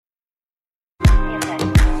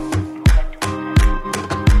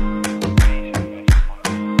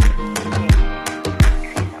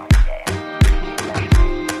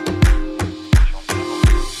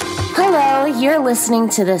You're listening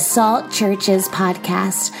to the Salt Churches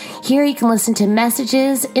podcast. Here you can listen to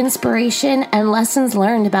messages, inspiration, and lessons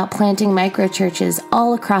learned about planting microchurches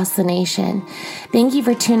all across the nation. Thank you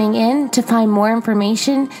for tuning in. To find more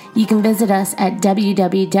information, you can visit us at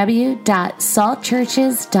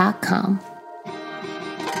www.saltchurches.com.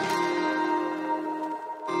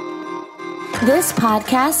 This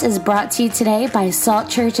podcast is brought to you today by Salt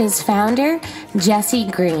Churches founder, Jesse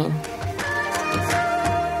Green.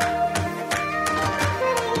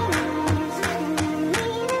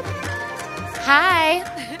 Hi,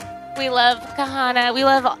 we love Kahana. We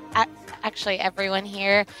love actually everyone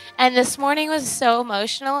here. And this morning was so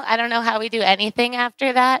emotional. I don't know how we do anything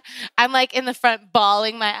after that. I'm like in the front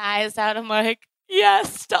bawling my eyes out. I'm like,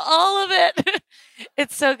 yes to all of it.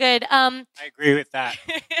 It's so good. I agree with that.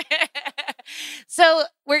 So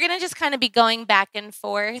we're going to just kind of be going back and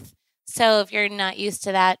forth. So if you're not used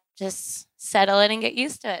to that, just settle in and get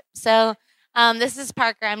used to it. So this is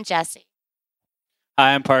Parker. I'm Jesse.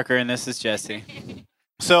 Hi, I'm Parker, and this is Jesse.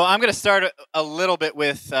 So I'm going to start a little bit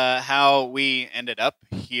with how we ended up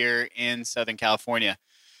here in Southern California.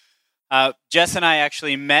 Jess and I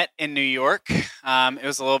actually met in New York. It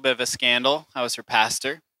was a little bit of a scandal. I was her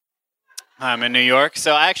pastor in New York.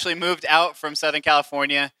 So I actually moved out from Southern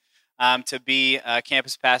California to be a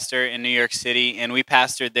campus pastor in New York City, and we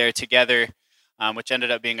pastored there together, which ended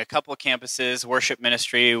up being a couple of campuses, worship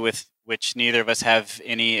ministry with which neither of us have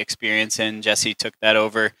any experience in. Jesse took that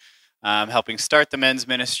over, helping start the men's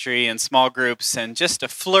ministry and small groups and just a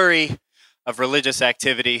flurry of religious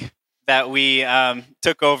activity that we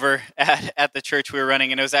took over at the church we were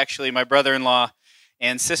running. And it was actually my brother-in-law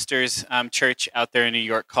and sister's church out there in New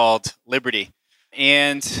York called Liberty.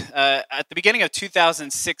 And at the beginning of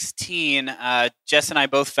 2016, Jess and I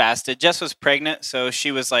both fasted. Jess was pregnant, so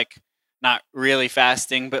she was like not really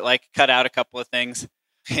fasting, but like cut out a couple of things.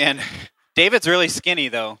 And David's really skinny,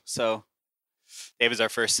 though, so David's our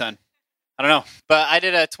first son. I don't know, but I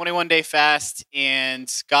did a 21-day fast, and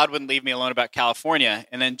God wouldn't leave me alone about California.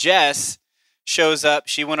 And then Jess shows up.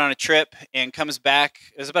 She went on a trip and comes back.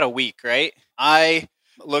 It was about a week, right? I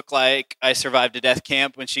look like I survived a death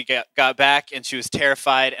camp when she got back, and she was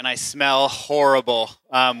terrified, and I smell horrible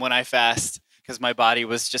when I fast because my body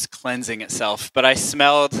was just cleansing itself. But I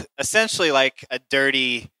smelled essentially like a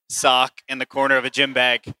dirty sock in the corner of a gym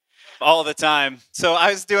bag all the time. So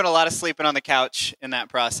I was doing a lot of sleeping on the couch in that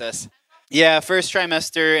process. Yeah, first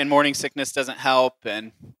trimester and morning sickness doesn't help.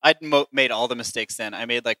 And I'd made all the mistakes then. I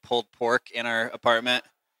made like pulled pork in our apartment.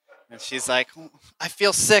 And she's like, I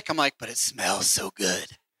feel sick. I'm like, but it smells so good.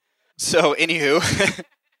 So anywho,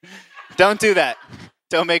 don't do that.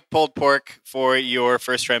 Don't make pulled pork for your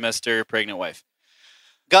first trimester pregnant wife.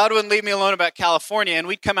 God wouldn't leave me alone about California, and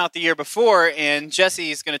we'd come out the year before, and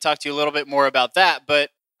Jesse's going to talk to you a little bit more about that, but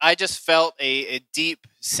I just felt a deep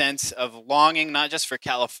sense of longing, not just for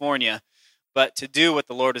California, but to do what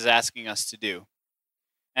the Lord is asking us to do.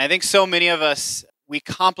 And I think so many of us, we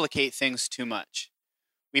complicate things too much.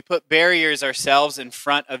 We put barriers ourselves in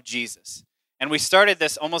front of Jesus. And we started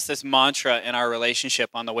this mantra in our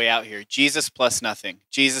relationship on the way out here. Jesus plus nothing,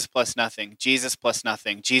 Jesus plus nothing, Jesus plus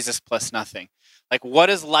nothing, Jesus plus nothing. Like, what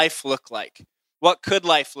does life look like? What could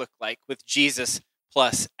life look like with Jesus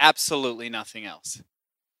plus absolutely nothing else?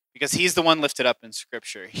 Because he's the one lifted up in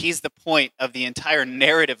Scripture. He's the point of the entire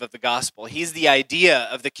narrative of the gospel. He's the idea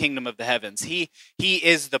of the kingdom of the heavens. He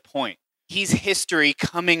is the point. He's history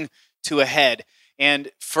coming to a head.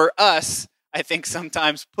 And for us, I think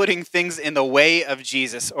sometimes putting things in the way of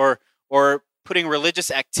Jesus or putting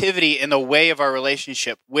religious activity in the way of our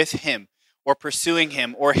relationship with him or pursuing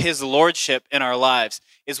him or his lordship in our lives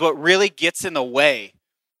is what really gets in the way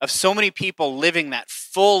of so many people living that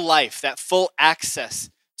full life, that full access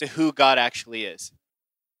to who God actually is.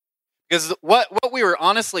 Because what we were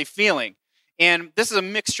honestly feeling, and this is a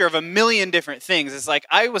mixture of a million different things, is like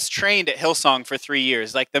I was trained at Hillsong for 3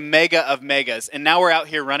 years, like the mega of megas, and now we're out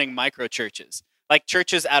here running micro churches, like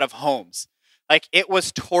churches out of homes. Like it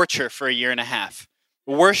was torture for a year and a half.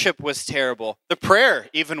 Worship was terrible. The prayer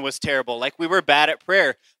even was terrible. Like we were bad at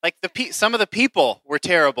prayer. Like some of the people were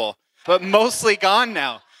terrible, but mostly gone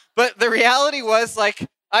now. But the reality was like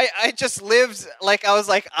I just lived like I was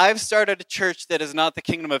like, I've started a church that is not the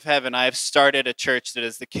kingdom of heaven. I've started a church that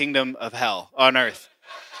is the kingdom of hell on earth.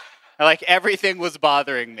 Like everything was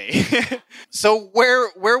bothering me. So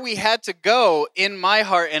where we had to go in my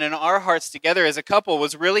heart and in our hearts together as a couple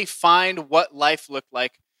was really find what life looked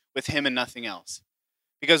like with him and nothing else.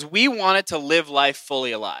 Because we wanted to live life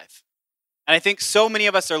fully alive. And I think so many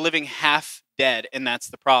of us are living half dead, and that's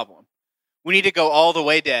the problem. We need to go all the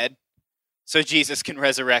way dead so Jesus can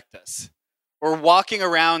resurrect us. We're walking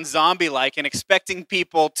around zombie-like and expecting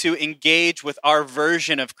people to engage with our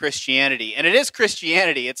version of Christianity. And it is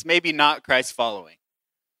Christianity. It's maybe not Christ following.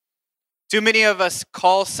 Too many of us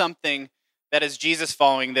call something that is Jesus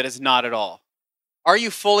following that is not at all. Are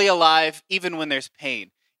you fully alive even when there's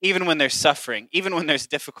pain, even when there's suffering, even when there's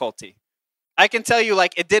difficulty? I can tell you,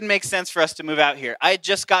 it didn't make sense for us to move out here. I had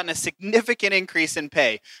just gotten a significant increase in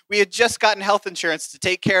pay. We had just gotten health insurance to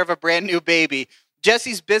take care of a brand new baby.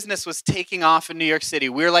 Jesse's business was taking off in New York City.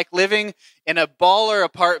 We were living in a baller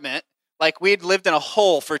apartment. We'd lived in a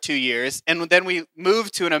hole for 2 years. And then we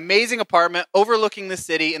moved to an amazing apartment overlooking the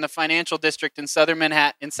city in the financial district in South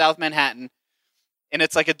Manhattan. And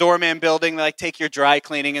it's a doorman building. They take your dry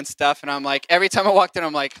cleaning and stuff. And I'm every time I walked in,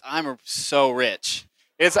 I'm so rich.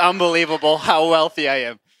 It's unbelievable how wealthy I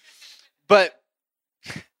am. But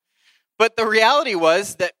the reality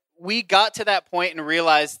was that we got to that point and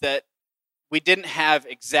realized that we didn't have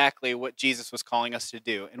exactly what Jesus was calling us to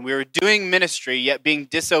do. And we were doing ministry, yet being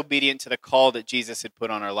disobedient to the call that Jesus had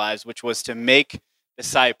put on our lives, which was to make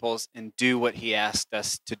disciples and do what he asked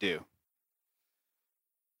us to do.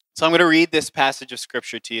 So I'm going to read this passage of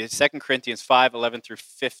Scripture to you, 2 Corinthians 5:11 through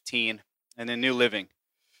 15, in the New Living.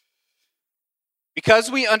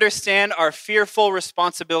 Because we understand our fearful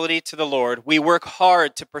responsibility to the Lord, we work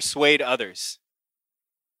hard to persuade others.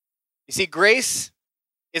 You see, grace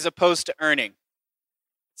is opposed to earning.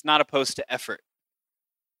 It's not opposed to effort.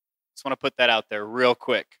 Just want to put that out there real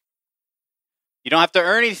quick. You don't have to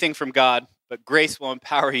earn anything from God, but grace will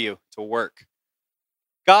empower you to work.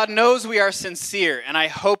 God knows we are sincere, and I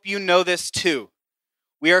hope you know this too.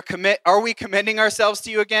 Are we commending ourselves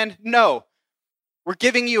to you again? No. We're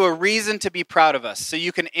giving you a reason to be proud of us so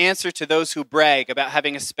you can answer to those who brag about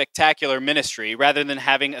having a spectacular ministry rather than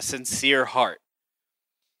having a sincere heart.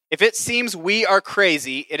 If it seems we are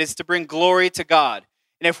crazy, it is to bring glory to God.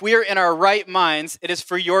 And if we are in our right minds, it is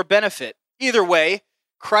for your benefit. Either way,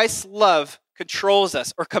 Christ's love controls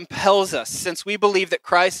us or compels us, since we believe that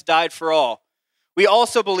Christ died for all. We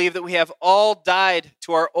also believe that we have all died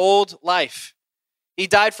to our old life. He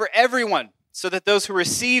died for everyone, so that those who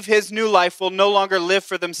receive his new life will no longer live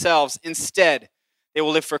for themselves. Instead, they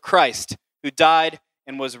will live for Christ, who died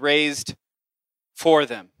and was raised for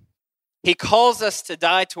them. He calls us to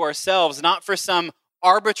die to ourselves, not for some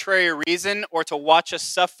arbitrary reason or to watch us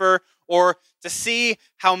suffer or to see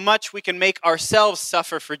how much we can make ourselves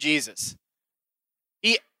suffer for Jesus.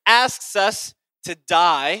 He asks us to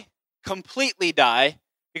die, completely die,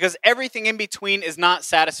 because everything in between is not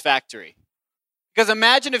satisfactory. Because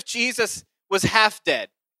imagine if Jesus was half dead.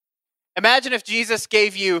 Imagine if Jesus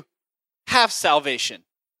gave you half salvation,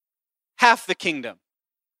 half the kingdom,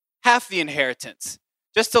 half the inheritance,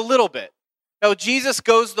 just a little bit. No, Jesus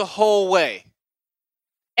goes the whole way.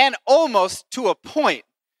 And almost to a point,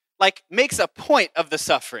 makes a point of the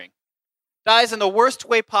suffering. Dies in the worst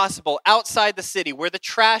way possible outside the city where the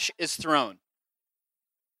trash is thrown.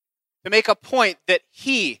 To make a point that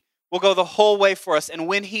he will go the whole way for us. And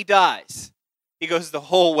when he dies, he goes the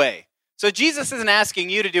whole way. So Jesus isn't asking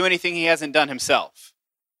you to do anything he hasn't done himself.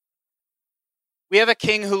 We have a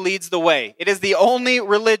king who leads the way. It is the only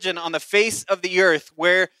religion on the face of the earth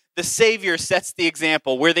where the Savior sets the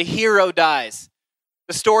example, where the hero dies.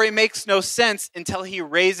 The story makes no sense until he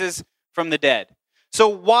raises from the dead. So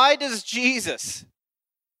why does Jesus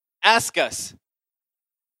ask us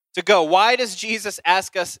to go? Why does Jesus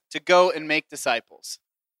ask us to go and make disciples?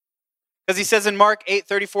 Because he says in Mark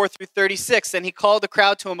 8:34 through 36, and he called the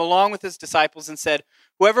crowd to him along with his disciples and said,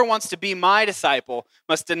 "Whoever wants to be my disciple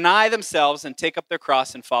must deny themselves and take up their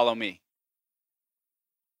cross and follow me."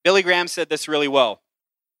 Billy Graham said this really well.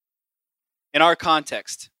 In our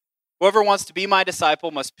context, whoever wants to be my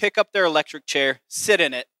disciple must pick up their electric chair, sit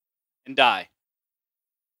in it, and die.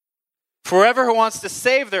 For whoever who wants to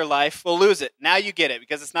save their life will lose it. Now you get it,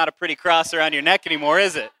 because it's not a pretty cross around your neck anymore,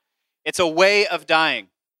 is it? It's a way of dying.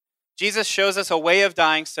 Jesus shows us a way of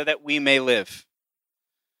dying so that we may live.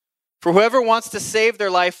 For whoever wants to save their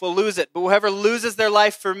life will lose it, but whoever loses their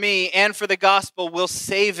life for me and for the gospel will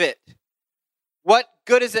save it. What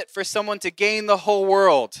good is it for someone to gain the whole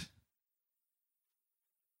world?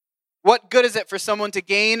 What good is it for someone to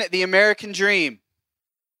gain the American dream,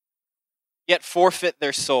 yet forfeit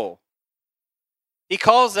their soul? He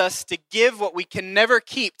calls us to give what we can never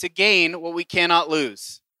keep to gain what we cannot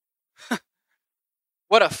lose.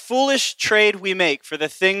 What a foolish trade we make for the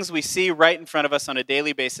things we see right in front of us on a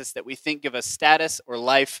daily basis that we think give us status or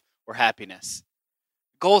life or happiness.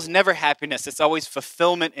 The goal is never happiness. It's always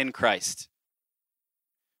fulfillment in Christ.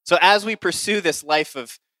 So as we pursue this life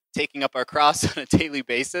of taking up our cross on a daily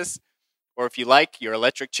basis, or if you like, your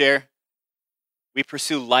electric chair, We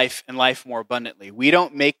pursue life and life more abundantly. We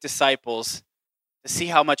don't make disciples to see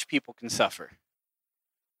how much people can suffer.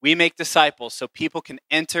 We make disciples so people can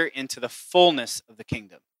enter into the fullness of the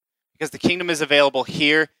kingdom, because the kingdom is available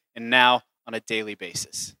here and now on a daily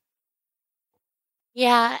basis.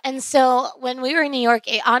 Yeah, and so when we were in New York,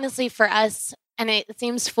 it honestly for us, and it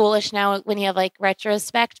seems foolish now when you have like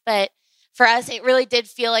retrospect, but for us, it really did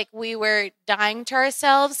feel like we were dying to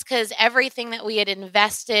ourselves because everything that we had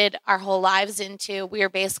invested our whole lives into, we were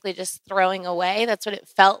basically just throwing away. That's what it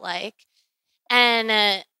felt like.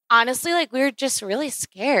 And honestly, like we were just really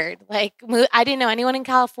scared. Like I didn't know anyone in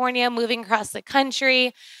California moving across the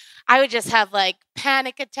country. I would just have like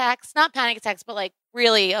panic attacks, not panic attacks, but like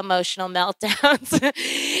really emotional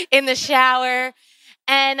meltdowns in the shower.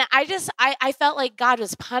 And I felt like God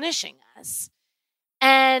was punishing us.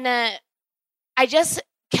 And I just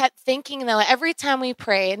kept thinking, though, every time we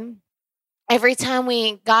prayed, every time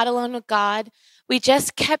we got alone with God, we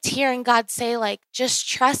just kept hearing God say, like, just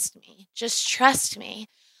trust me. Just trust me.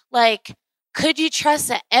 Like, could you trust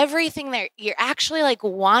that everything that you're actually like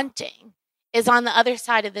wanting is on the other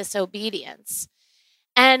side of this obedience?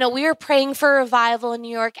 And we were praying for revival in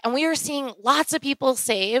New York, and we were seeing lots of people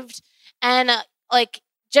saved. And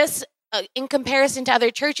in comparison to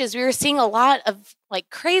other churches, we were seeing a lot of like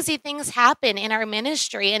crazy things happen in our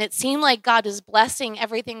ministry. And it seemed like God was blessing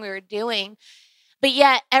everything we were doing. But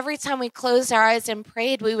yet every time we closed our eyes and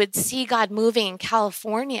prayed, we would see God moving in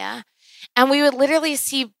California. And we would literally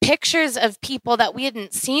see pictures of people that we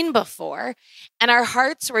hadn't seen before. And our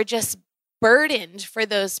hearts were just burdened for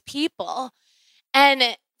those people.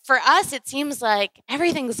 And for us, it seems like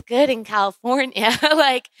everything's good in California.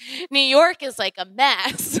 Like New York is like a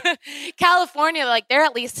mess. California, like they're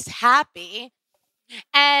at least happy.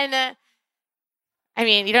 And I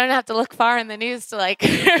mean, you don't have to look far in the news to like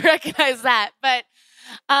recognize that. But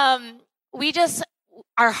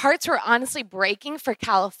our hearts were honestly breaking for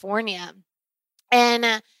California.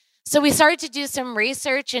 And so we started to do some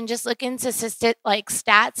research and just look into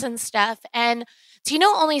stats and stuff. And do you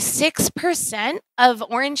know only 6% of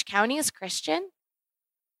Orange County is Christian?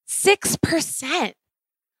 6%.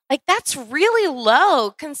 Like that's really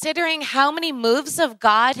low considering how many moves of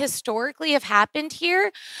God historically have happened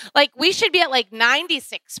here. Like we should be at like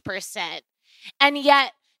 96%. And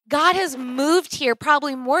yet God has moved here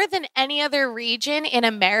probably more than any other region in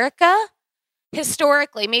America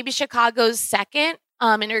historically. Maybe Chicago's second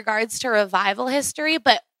in regards to revival history,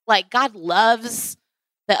 but like God loves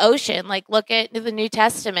the ocean. Like look at the New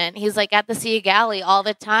Testament. He's like at the Sea of Galilee all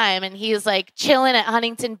the time, and he's like chilling at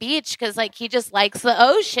Huntington Beach because like he just likes the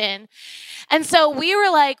ocean. And so we were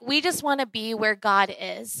like, we just want to be where God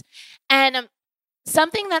is. And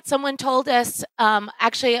something that someone told us,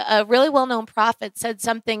 actually a really well-known prophet said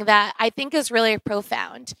something that I think is really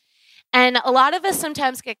profound. And a lot of us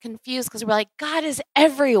sometimes get confused because we're like, God is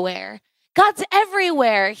everywhere. God's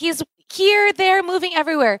everywhere. He's here, there, moving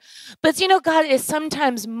everywhere. But you know, God is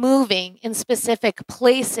sometimes moving in specific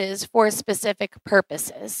places for specific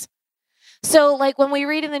purposes. So like when we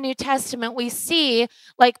read in the New Testament, we see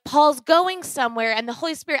like Paul's going somewhere and the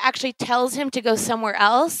Holy Spirit actually tells him to go somewhere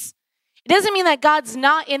else. It doesn't mean that God's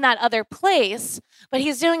not in that other place, but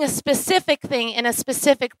he's doing a specific thing in a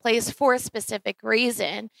specific place for a specific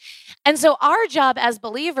reason. And so our job as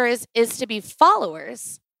believers is to be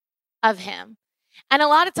followers of him. And a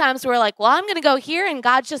lot of times we're like, well, I'm going to go here and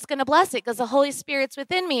God's just going to bless it because the Holy Spirit's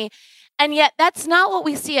within me. And yet that's not what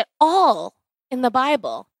we see at all in the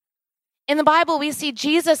Bible. In the Bible, we see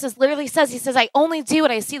Jesus literally says, he says, I only do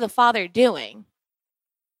what I see the Father doing.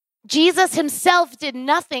 Jesus himself did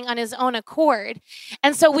nothing on his own accord.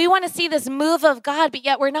 And so we want to see this move of God, but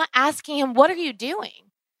yet we're not asking him, what are you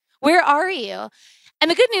doing? Where are you? And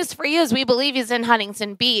the good news for you is we believe he's in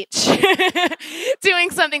Huntington Beach doing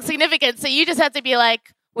something significant. So you just have to be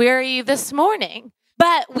like, where are you this morning?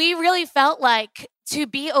 But we really felt like to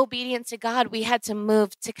be obedient to God, we had to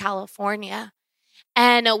move to California.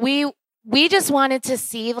 And we just wanted to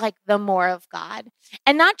see like the more of God.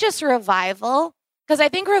 And not just revival, because I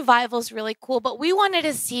think revival is really cool, but we wanted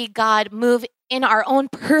to see God move in our own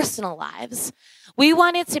personal lives. We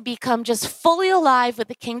wanted to become just fully alive with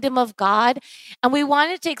the kingdom of God. And we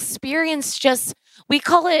wanted to experience we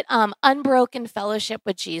call it unbroken fellowship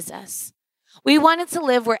with Jesus. We wanted to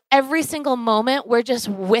live where every single moment we're just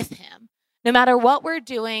with him. No matter what we're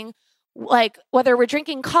doing, like whether we're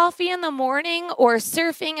drinking coffee in the morning or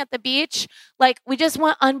surfing at the beach, like we just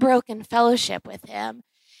want unbroken fellowship with him.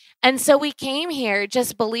 And so we came here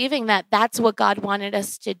just believing that that's what God wanted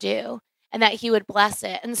us to do and that he would bless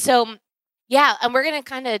it. And so Yeah, and we're going to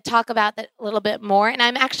kind of talk about that a little bit more. And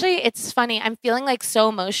it's funny, I'm feeling like so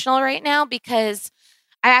emotional right now because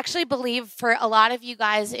I actually believe for a lot of you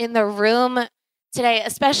guys in the room today,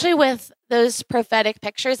 especially with those prophetic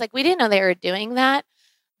pictures, like we didn't know they were doing that.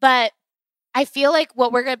 But I feel like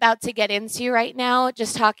what we're about to get into right now,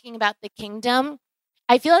 just talking about the kingdom,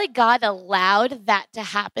 I feel like God allowed that to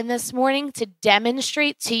happen this morning to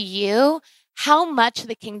demonstrate to you how much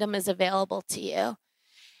the kingdom is available to you.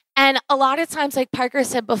 And a lot of times, like Parker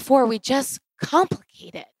said before, we just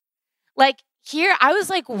complicate it. Like here, I was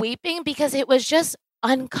like weeping because it was just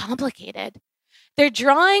uncomplicated. They're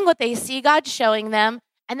drawing what they see God showing them,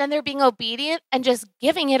 and then they're being obedient and just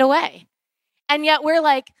giving it away. And yet we're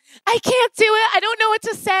like, I can't do it. I don't know what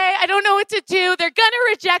to say. I don't know what to do. They're going to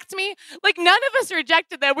reject me. Like none of us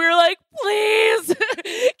rejected them. We were like, please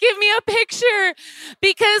give me a picture,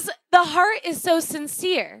 because the heart is so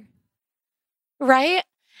sincere, right?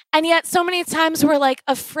 And yet so many times we're like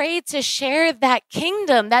afraid to share that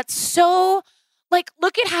kingdom. That's so like,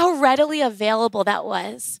 look at how readily available that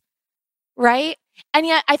was, right? And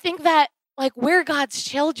yet I think that like we're God's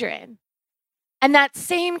children. And that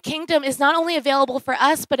same kingdom is not only available for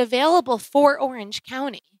us, but available for Orange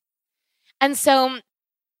County. And so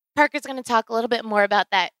Parker's going to talk a little bit more about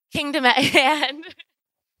that kingdom at hand.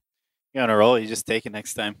 You're on a roll. You just take it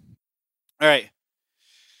next time. All right.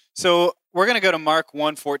 So we're going to go to Mark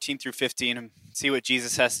 1:14 through 15 and see what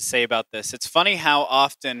Jesus has to say about this. It's funny how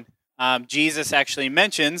often Jesus actually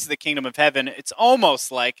mentions the kingdom of heaven. It's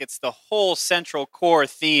almost like it's the whole central core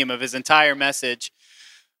theme of his entire message,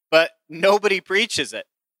 but nobody preaches it.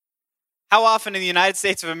 How often in the United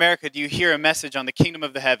States of America do you hear a message on the kingdom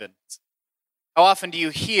of the heavens? How often do you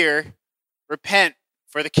hear, repent,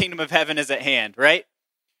 for the kingdom of heaven is at hand, right?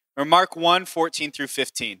 Or Mark 1:14 through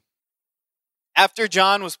 15. After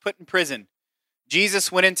John was put in prison, Jesus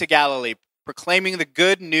went into Galilee, proclaiming the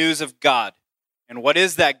good news of God. And what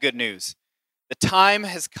is that good news? The time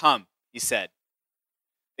has come, he said.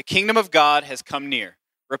 The kingdom of God has come near.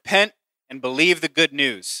 Repent and believe the good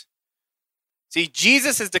news. See,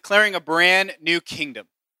 Jesus is declaring a brand new kingdom.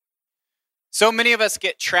 So many of us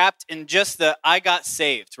get trapped in just the I got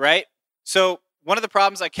saved, right? So one of the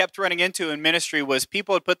problems I kept running into in ministry was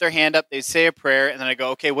people would put their hand up, they'd say a prayer, and then I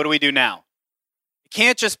go, okay, what do we do now? It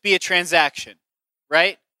can't just be a transaction,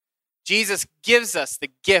 right? Jesus gives us the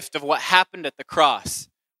gift of what happened at the cross,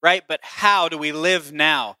 right? But how do we live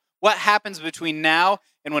now? What happens between now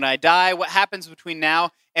and when I die? What happens between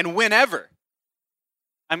now and whenever?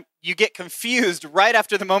 You get confused right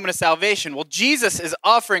after the moment of salvation. Well, Jesus is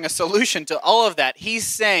offering a solution to all of that. He's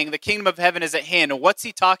saying the kingdom of heaven is at hand. And what's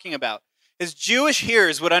he talking about? His Jewish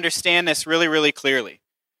hearers would understand this really, really clearly,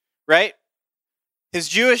 right? His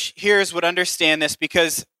Jewish hearers would understand this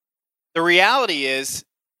because the reality is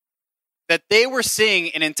that they were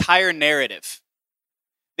seeing an entire narrative.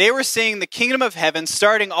 They were seeing the kingdom of heaven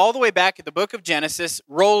starting all the way back at the book of Genesis,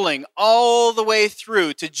 rolling all the way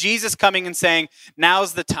through to Jesus coming and saying,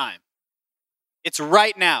 now's the time. It's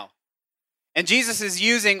right now. And Jesus is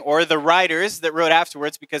using, or the writers that wrote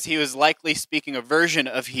afterwards, because he was likely speaking a version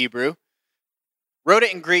of Hebrew, wrote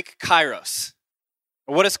it in Greek, kairos.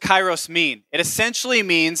 What does kairos mean? It essentially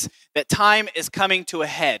means that time is coming to a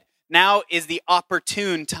head. Now is the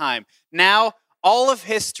opportune time. Now, all of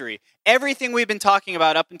history, everything we've been talking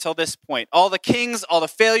about up until this point, all the kings, all the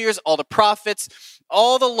failures, all the prophets,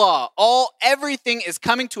 all the law, everything is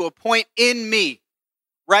coming to a point in me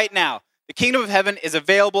right now. The kingdom of heaven is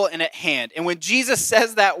available and at hand. And when Jesus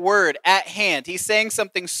says that word, at hand, he's saying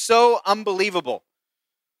something so unbelievable.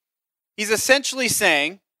 He's essentially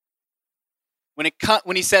saying,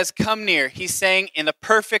 when he says come near, he's saying in the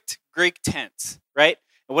perfect Greek tense, right?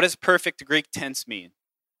 And what does perfect Greek tense mean?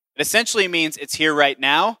 It essentially means it's here right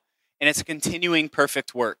now, and it's a continuing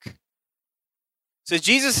perfect work. So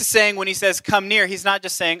Jesus is saying when he says come near, he's not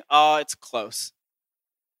just saying, oh, it's close.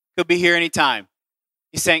 Could be here anytime.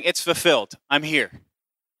 He's saying it's fulfilled. I'm here.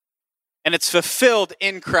 And it's fulfilled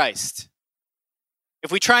in Christ.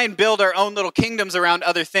 If we try and build our own little kingdoms around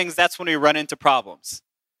other things, that's when we run into problems.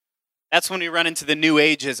 That's when we run into the new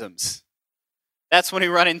ageisms. That's when we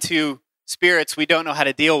run into spirits we don't know how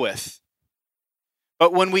to deal with.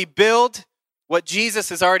 But when we build what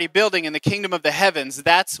Jesus is already building in the kingdom of the heavens,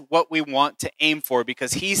 that's what we want to aim for,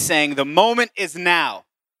 because he's saying the moment is now.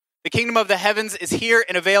 The kingdom of the heavens is here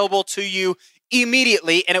and available to you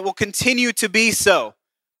immediately, and it will continue to be so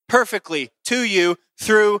perfectly to you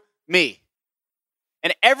through me.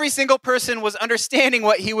 And every single person was understanding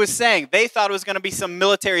what he was saying. They thought it was going to be some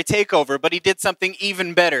military takeover, but he did something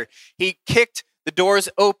even better. He kicked the doors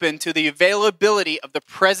open to the availability of the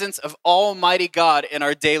presence of Almighty God in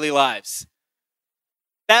our daily lives.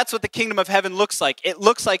 That's what the kingdom of heaven looks like. It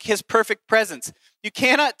looks like his perfect presence. You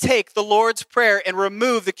cannot take the Lord's Prayer and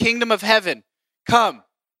remove the kingdom of heaven. Come.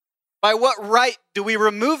 By what right do we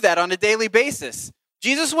remove that on a daily basis?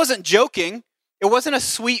 Jesus wasn't joking. It wasn't a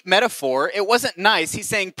sweet metaphor. It wasn't nice. He's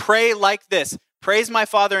saying, pray like this. Praise my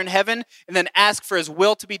Father in heaven, and then ask for his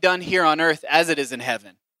will to be done here on earth as it is in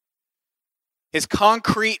heaven. His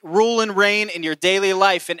concrete rule and reign in your daily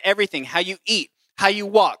life and everything, how you eat, how you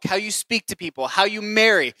walk, how you speak to people, how you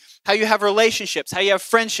marry, how you have relationships, how you have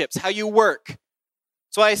friendships, how you work.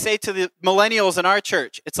 That's why I say to the millennials in our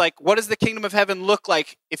church, it's like, what does the kingdom of heaven look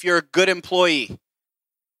like if you're a good employee?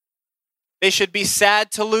 They should be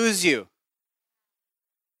sad to lose you.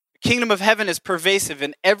 The kingdom of heaven is pervasive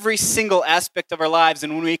in every single aspect of our lives,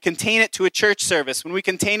 and when we contain it to a church service, when we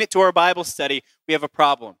contain it to our Bible study, we have a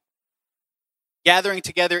problem. Gathering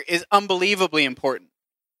together is unbelievably important.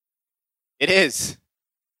 It is.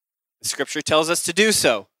 The scripture tells us to do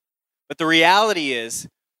so. But the reality is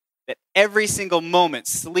that every single moment,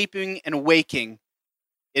 sleeping and waking,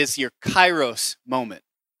 is your kairos moment.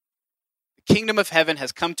 The kingdom of heaven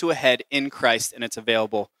has come to a head in Christ, and it's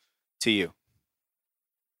available to you.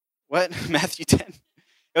 What? Matthew 10. It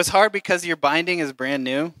was hard because your binding is brand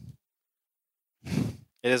new.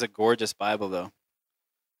 It is a gorgeous Bible, though.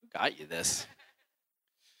 Who got you this?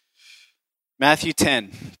 Matthew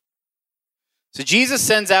 10. So Jesus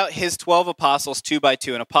sends out his 12 apostles 2 by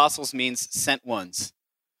 2, and apostles means sent ones.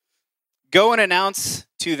 Go and announce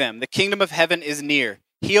to them, the kingdom of heaven is near.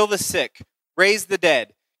 Heal the sick, raise the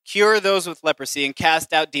dead, cure those with leprosy, and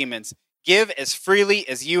cast out demons. Give as freely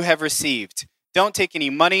as you have received. Don't take any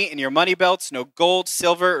money in your money belts, no gold,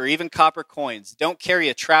 silver, or even copper coins. Don't carry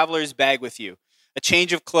a traveler's bag with you, a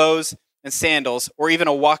change of clothes and sandals, or even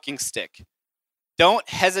a walking stick. Don't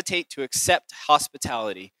hesitate to accept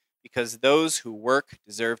hospitality, because those who work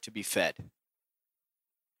deserve to be fed.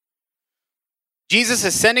 Jesus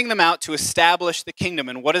is sending them out to establish the kingdom,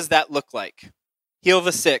 and what does that look like? Heal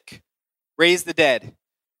the sick, raise the dead,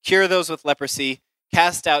 cure those with leprosy,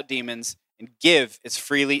 cast out demons, and give as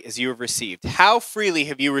freely as you have received. How freely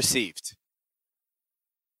have you received?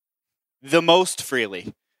 The most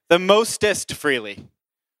freely. The mostest freely.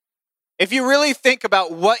 If you really think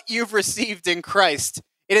about what you've received in Christ,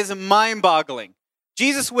 it is mind-boggling.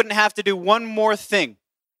 Jesus wouldn't have to do one more thing.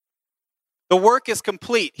 The work is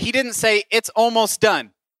complete. He didn't say, it's almost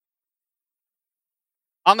done.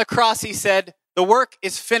 On the cross, he said, the work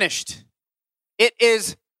is finished. It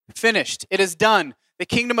is finished. It is done. The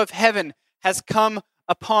kingdom of heaven has come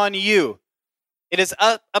upon you. It is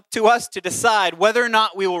up to us to decide whether or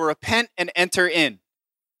not we will repent and enter in.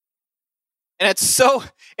 And it's so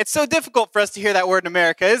difficult for us to hear that word in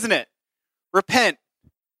America, isn't it? Repent.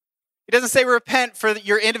 He doesn't say repent for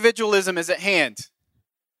your individualism is at hand.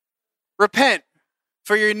 Repent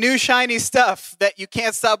for your new shiny stuff that you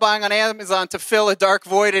can't stop buying on Amazon to fill a dark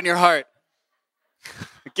void in your heart.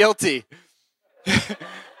 Guilty.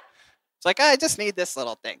 It's like, I just need this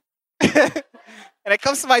little thing. And it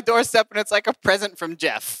comes to my doorstep and it's like a present from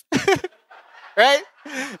Jeff. Right?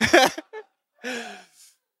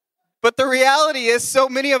 But the reality is so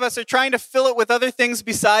many of us are trying to fill it with other things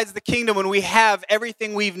besides the kingdom when we have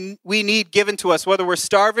everything we need given to us, whether we're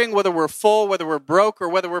starving, whether we're full, whether we're broke, or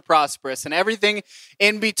whether we're prosperous, and everything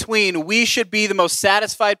in between. We should be the most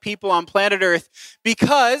satisfied people on planet Earth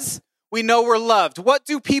because we know we're loved. What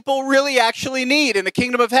do people really actually need in the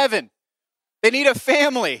kingdom of heaven? They need a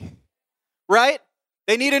family, right?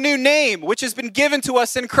 They need a new name, which has been given to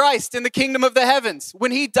us in Christ in the kingdom of the heavens.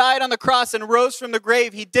 When he died on the cross and rose from the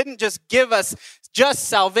grave, he didn't just give us just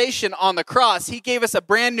salvation on the cross. He gave us a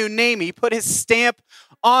brand new name. He put his stamp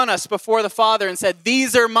on us before the Father and said,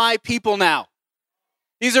 these are my people now.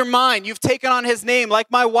 These are mine. You've taken on his name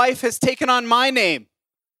like my wife has taken on my name,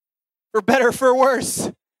 for better or for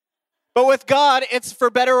worse. But with God, it's for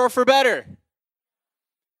better or for better.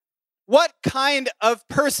 What kind of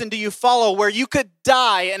person do you follow where you could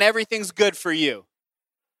die and everything's good for you?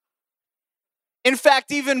 In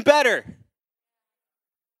fact, even better.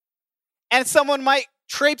 And someone might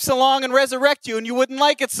traipse along and resurrect you and you wouldn't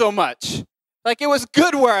like it so much. Like it was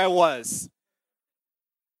good where I was.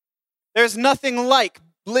 There's nothing like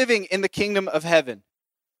living in the kingdom of heaven.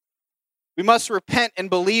 We must repent and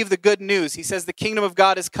believe the good news. He says the kingdom of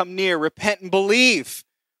God has come near. Repent and believe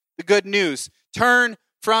the good news. Turn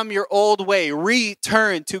from your old way.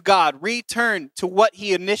 Return to God. Return to what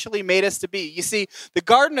he initially made us to be. You see, the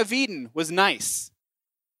Garden of Eden was nice.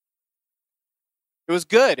 It was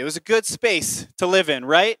good. It was a good space to live in,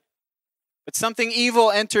 right? But something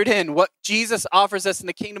evil entered in. What Jesus offers us in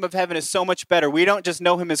the kingdom of heaven is so much better. We don't just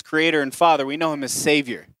know him as creator and father. We know him as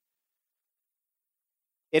savior.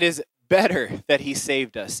 It is better that he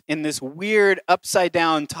saved us. In this weird, upside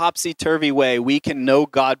down, topsy-turvy way, we can know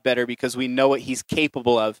God better because we know what he's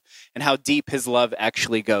capable of and how deep his love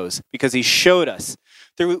actually goes. Because he showed us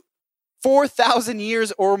through 4,000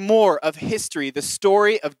 years or more of history, the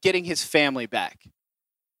story of getting his family back.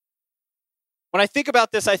 When I think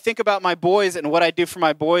about this, I think about my boys and what I do for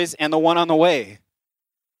my boys and the one on the way.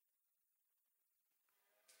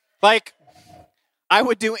 Like, I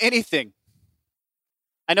would do anything.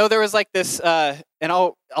 I know there was like this, and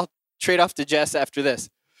I'll trade off to Jess after this,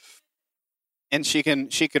 and she can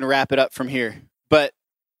wrap it up from here. But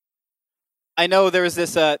I know there was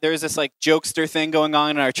this like jokester thing going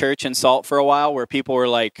on in our church in Salt for a while, where people were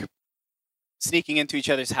like sneaking into each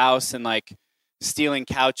other's house and like stealing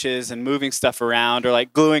couches and moving stuff around or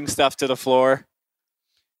like gluing stuff to the floor.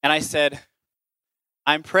 And I said,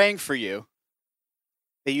 I'm praying for you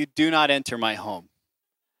that you do not enter my home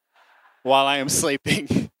while I am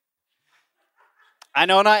sleeping. I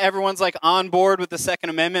know not everyone's like on board with the Second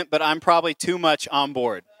Amendment, but I'm probably too much on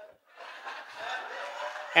board.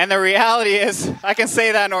 And the reality is, I can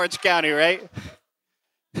say that in Orange County, right?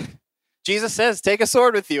 Jesus says, take a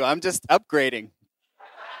sword with you. I'm just upgrading.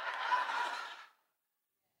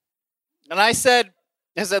 And I said,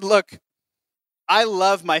 look, I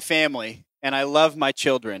love my family and I love my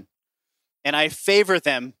children, and I favor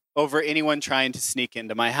them over anyone trying to sneak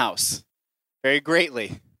into my house very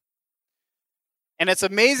greatly. And it's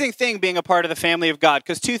an amazing thing being a part of the family of God,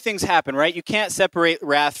 because two things happen, right? You can't separate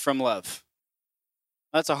wrath from love.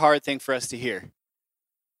 That's a hard thing for us to hear.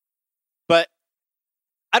 But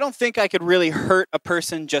I don't think I could really hurt a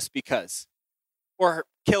person just because, or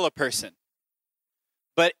kill a person.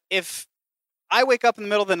 But if I wake up in the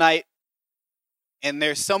middle of the night and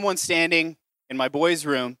there's someone standing in my boy's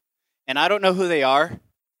room and I don't know who they are,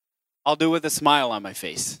 I'll do it with a smile on my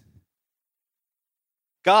face.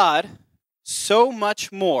 God, so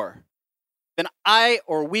much more than I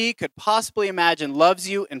or we could possibly imagine, loves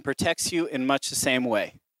you and protects you in much the same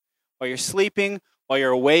way. While you're sleeping, while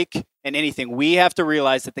you're awake, and anything, we have to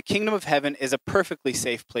realize that the kingdom of heaven is a perfectly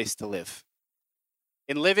safe place to live.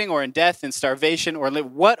 In living or in death, in starvation, or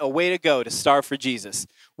live, what a way to go to starve for Jesus.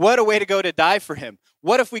 What a way to go to die for him.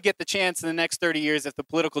 What if we get the chance in the next 30 years if the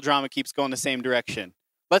political drama keeps going the same direction?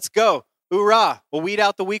 Let's go. Hoorah. We'll weed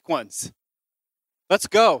out the weak ones. Let's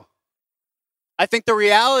go. I think the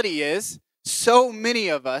reality is so many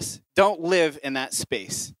of us don't live in that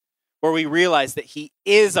space where we realize that he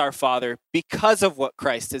is our Father because of what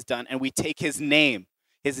Christ has done, and we take his name.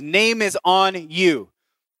 His name is on you.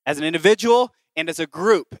 As an individual and as a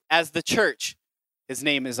group, as the church, his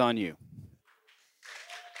name is on you.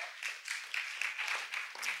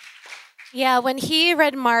 Yeah, when he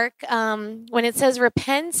read Mark, when it says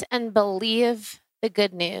repent and believe the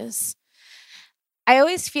good news, I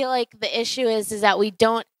always feel like the issue is that we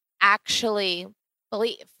don't actually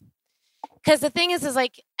believe. Because the thing is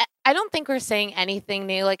like, I don't think we're saying anything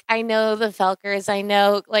new. Like, I know the Felkers, I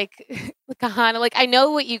know, like, the Kahana, like, I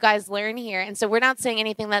know what you guys learn here. And so we're not saying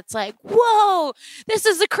anything that's like, whoa, this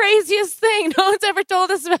is the craziest thing. No one's ever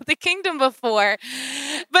told us about the kingdom before.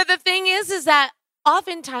 But the thing is that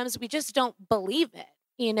oftentimes we just don't believe it,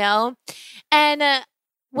 you know? And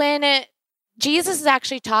when Jesus is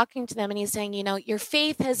actually talking to them and he's saying, you know, your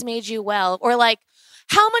faith has made you well, or like,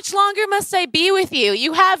 how much longer must I be with you?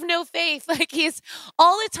 You have no faith. Like, he's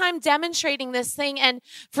all the time demonstrating this thing. And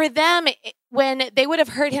for them, when they would have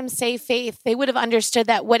heard him say faith, they would have understood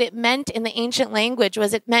that what it meant in the ancient language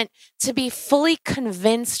was it meant to be fully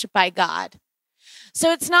convinced by God.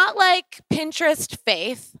 So it's not like Pinterest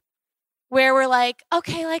faith, where we're like,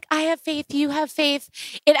 okay, like, I have faith, you have faith.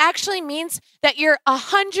 It actually means that you're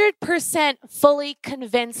 100% fully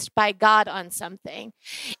convinced by God on something.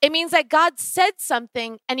 It means that God said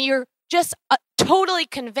something and you're just totally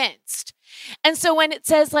convinced. And so when it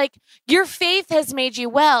says like, your faith has made you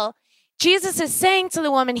well, Jesus is saying to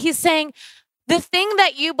the woman, he's saying, the thing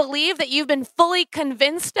that you believe that you've been fully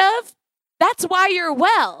convinced of, that's why you're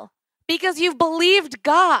well. Because you've believed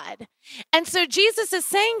God. And so Jesus is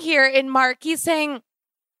saying here in Mark, he's saying,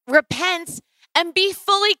 repent and be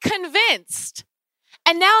fully convinced.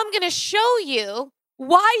 And now I'm going to show you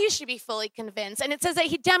why you should be fully convinced. And it says that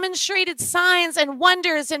he demonstrated signs and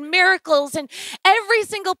wonders and miracles. And every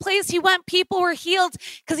single place he went, people were healed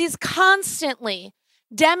because he's constantly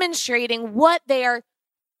demonstrating what they are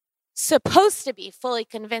supposed to be fully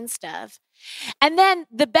convinced of. And then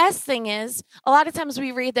the best thing is, a lot of times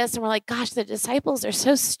we read this and we're like, gosh, the disciples are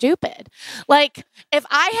so stupid. Like, if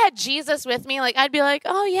I had Jesus with me, like, I'd be like,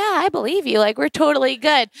 oh yeah, I believe you. Like, we're totally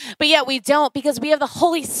good. But yet we don't, because we have the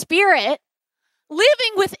Holy Spirit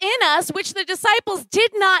living within us, which the disciples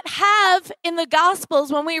did not have in the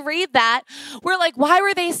Gospels. When we read that, we're like, why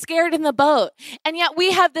were they scared in the boat? And yet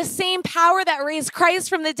we have the same power that raised Christ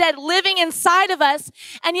from the dead living inside of us.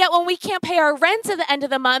 And yet when we can't pay our rent at the end of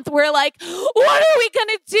the month, we're like, what are we going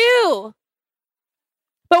to do?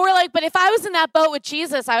 But we're like, but if I was in that boat with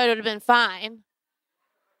Jesus, I would have been fine.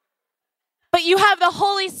 But you have the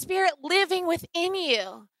Holy Spirit living within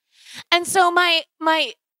you. And so my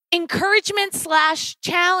encouragement /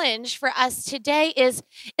 challenge for us today is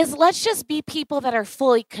let's just be people that are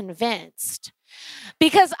fully convinced.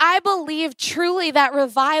 Because I believe truly that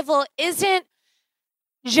revival isn't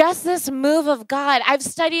just this move of God. I've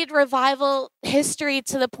studied revival history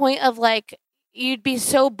to the point of like, you'd be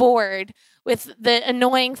so bored with the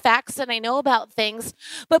annoying facts that I know about things.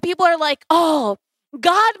 But people are like, oh,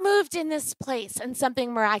 God moved in this place and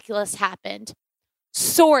something miraculous happened.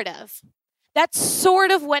 Sort of. That's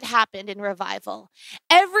sort of what happened in revival.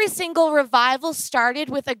 Every single revival started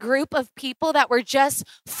with a group of people that were just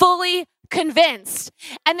fully convinced.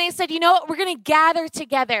 And they said, you know what, we're going to gather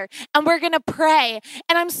together and we're going to pray.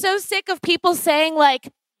 And I'm so sick of people saying like,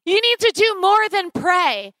 you need to do more than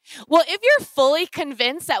pray. Well, if you're fully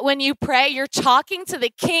convinced that when you pray, you're talking to the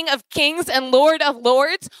King of Kings and Lord of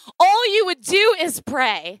Lords, all you would do is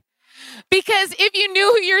pray. Because if you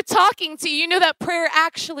knew who you're talking to, you know that prayer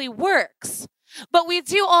actually works. But we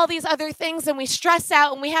do all these other things and we stress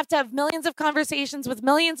out and we have to have millions of conversations with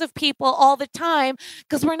millions of people all the time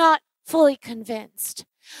because we're not fully convinced.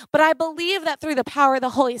 But I believe that through the power of the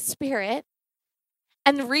Holy Spirit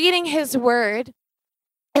and reading his word,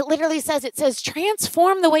 it literally says,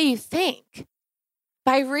 transform the way you think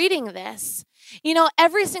by reading this. You know,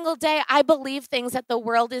 every single day I believe things that the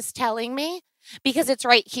world is telling me because it's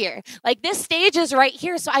right here. Like this stage is right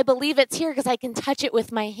here, so I believe it's here because I can touch it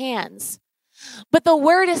with my hands. But the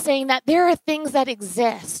word is saying that there are things that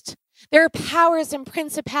exist. There are powers and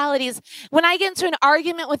principalities. When I get into an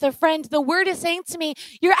argument with a friend, the word is saying to me,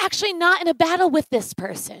 you're actually not in a battle with this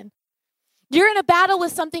person. You're in a battle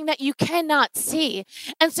with something that you cannot see.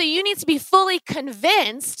 And so you need to be fully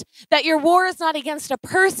convinced that your war is not against a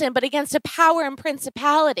person, but against a power and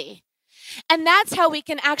principality. And that's how we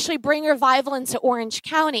can actually bring revival into Orange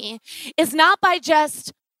County, is not by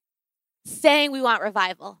just saying we want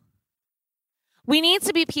revival. We need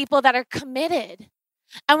to be people that are committed.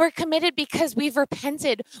 And we're committed because we've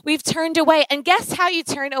repented. We've turned away. And guess how you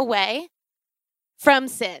turn away from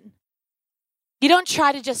sin? You don't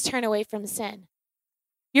try to just turn away from sin.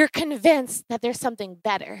 You're convinced that there's something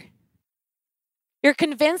better. You're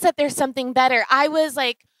convinced that there's something better. I was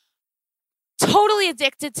like totally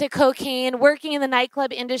addicted to cocaine, working in the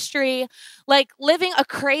nightclub industry, like living a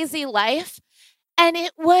crazy life. And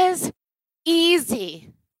it was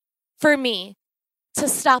easy for me to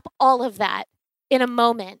stop all of that in a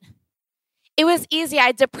moment. It was easy. I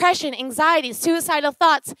had depression, anxiety, suicidal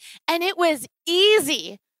thoughts, and it was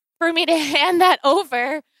easy for me to hand that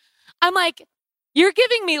over. I'm like, you're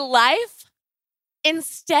giving me life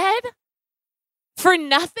instead for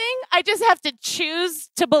nothing? I just have to choose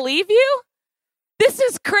to believe you? This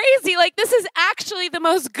is crazy. Like, this is actually the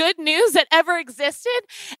most good news that ever existed,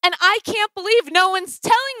 and I can't believe no one's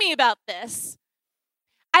telling me about this.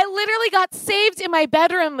 I literally got saved in my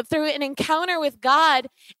bedroom through an encounter with God,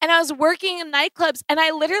 and I was working in nightclubs, and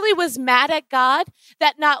I literally was mad at God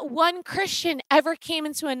that not one Christian ever came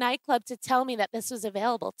into a nightclub to tell me that this was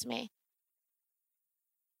available to me.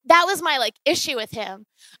 That was my issue with him.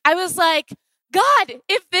 I was like, God,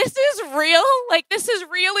 if this is real, this is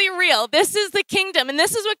really real, this is the kingdom, and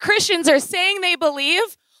this is what Christians are saying they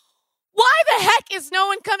believe, why the heck is no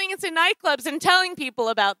one coming into nightclubs and telling people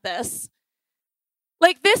about this?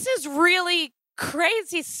 This is really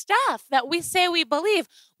crazy stuff that we say we believe.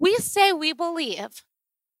 We say we believe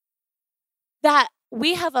that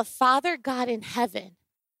we have a Father God in heaven,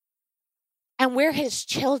 and we're his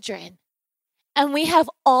children, and we have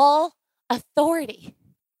all authority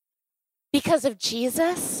because of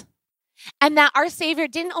Jesus, and that our Savior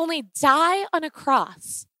didn't only die on a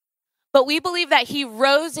cross, but we believe that he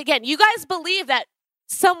rose again. You guys believe that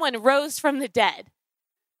someone rose from the dead.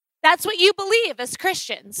 That's what you believe as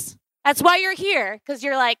Christians. That's why you're here, because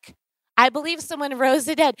you're like, I believe someone rose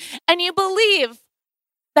the dead. And you believe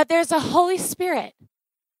that there's a Holy Spirit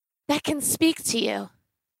that can speak to you.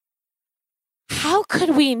 How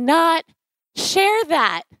could we not share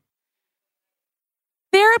that?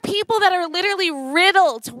 There are people that are literally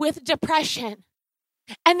riddled with depression,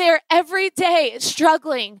 and they're every day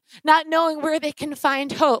struggling, not knowing where they can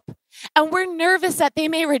find hope. And we're nervous that they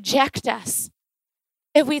may reject us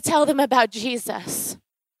if we tell them about Jesus.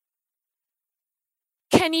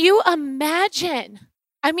 Can you imagine?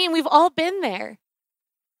 I mean, we've all been there.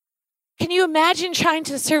 Can you imagine trying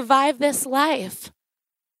to survive this life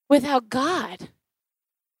without God?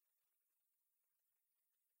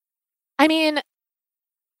 I mean,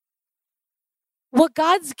 what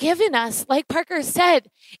God's given us, like Parker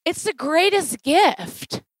said, it's the greatest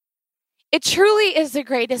gift. It truly is the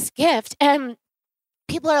greatest gift. And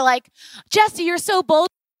people are like, Jesse, you're so bold.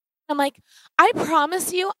 I'm like, I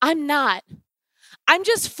promise you, I'm not. I'm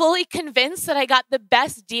just fully convinced that I got the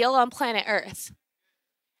best deal on planet Earth.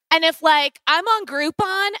 And if like I'm on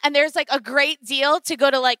Groupon and there's like a great deal to go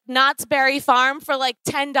to like Knott's Berry Farm for like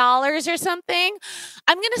 $10 or something,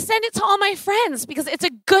 I'm going to send it to all my friends because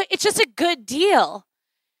it's just a good deal.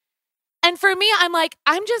 And for me,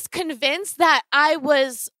 I'm just convinced that I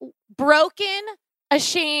was broken,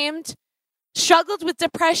 ashamed, struggled with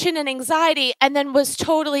depression and anxiety, and then was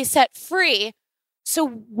totally set free. So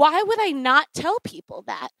why would I not tell people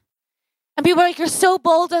that? And people are like, you're so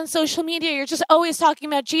bold on social media. You're just always talking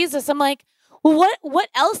about Jesus. I'm like, what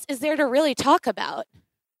else is there to really talk about?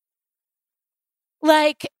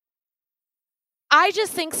 Like, I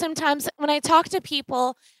just think sometimes when I talk to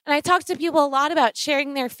people, and I talk to people a lot about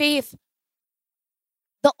sharing their faith,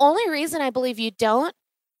 the only reason I believe you don't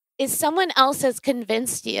is someone else has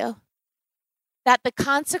convinced you that the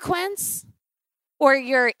consequence or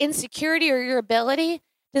your insecurity or your ability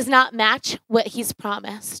does not match what he's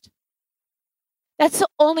promised. That's the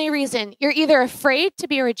only reason. You're either afraid to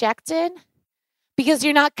be rejected because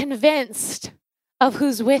you're not convinced of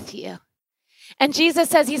who's with you. And Jesus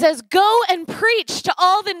says, he says, go and preach to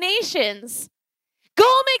all the nations.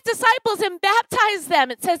 Go make disciples and baptize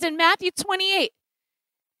them. It says in Matthew 28.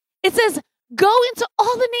 It says, go into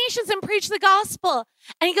all the nations and preach the gospel.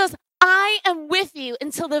 And he goes, I am with you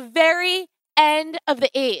until the very end of the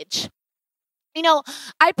age. You know,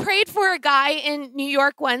 I prayed for a guy in New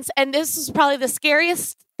York once, and this was probably the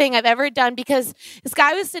scariest thing I've ever done because this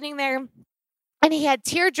guy was sitting there and he had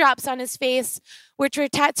teardrops on his face, which were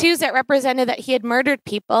tattoos that represented that he had murdered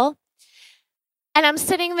people. And I'm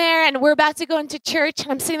sitting there and we're about to go into church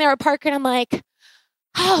and I'm sitting there with Parker and I'm like,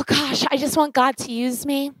 oh gosh, I just want God to use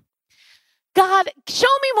me. God, show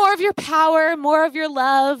me more of your power, more of your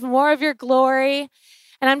love, more of your glory.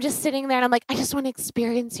 And I'm just sitting there and I'm like, I just want to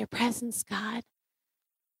experience your presence, God.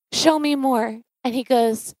 Show me more. And he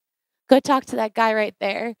goes, go talk to that guy right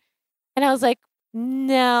there. And I was like,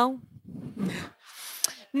 no.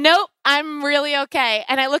 Nope, I'm really okay.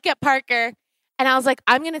 And I look at Parker and I was like,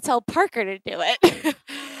 I'm going to tell Parker to do it.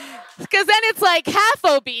 Because then it's like half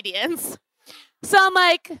obedience. So I'm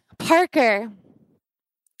like, Parker,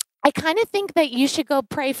 I kind of think that you should go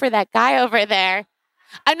pray for that guy over there.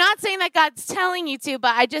 I'm not saying that God's telling you to,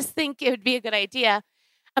 but I just think it would be a good idea.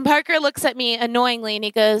 And Parker looks at me annoyingly and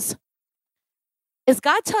he goes, is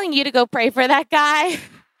God telling you to go pray for that guy?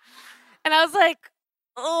 And I was like,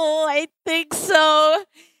 oh, I think so.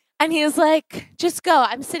 And he was like, just go.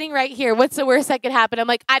 I'm sitting right here. What's the worst that could happen? I'm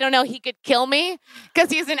like, I don't know. He could kill me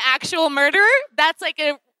because he's an actual murderer. That's like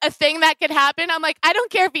a thing that could happen. I'm like, I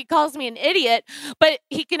don't care if he calls me an idiot, but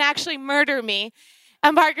he can actually murder me.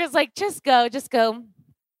 And Parker's like, just go, just go.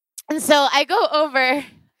 And so I go over and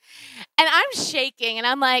I'm shaking and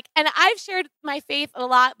I'm like, and I've shared my faith a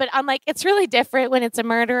lot, but I'm like, it's really different when it's a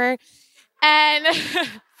murderer. And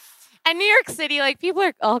and New York City, like people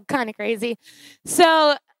are all kind of crazy.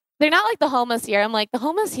 So they're not like the homeless here. I'm like, the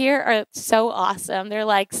homeless here are so awesome. They're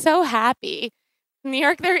like so happy. In New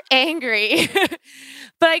York, they're angry.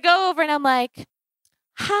 But I go over and I'm like,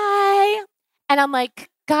 hi. And I'm like,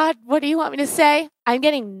 God, what do you want me to say? I'm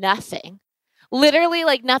getting nothing. Literally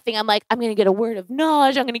like nothing. I'm like, I'm going to get a word of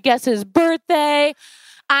knowledge. I'm going to guess his birthday.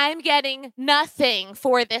 I'm getting nothing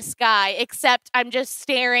for this guy except I'm just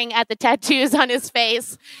staring at the tattoos on his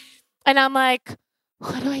face. And I'm like,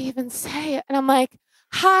 what do I even say? And I'm like,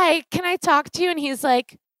 hi, can I talk to you? And he's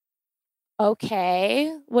like, okay,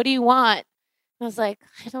 what do you want? I was like,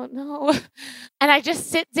 I don't know. And I just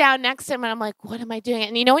sit down next to him and I'm like, what am I doing?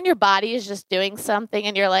 And you know when your body is just doing something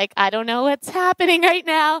and you're like, I don't know what's happening right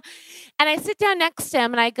now. And I sit down next to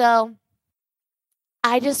him and I go,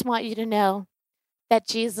 I just want you to know that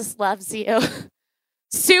Jesus loves you.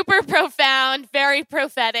 Super profound, very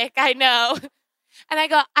prophetic, I know. And I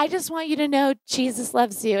go, I just want you to know Jesus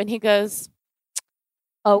loves you. And he goes,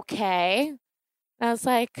 okay. And I was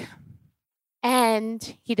like,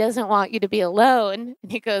 and he doesn't want you to be alone.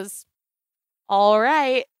 And he goes, all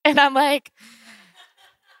right. And I'm like,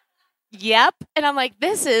 yep. And I'm like,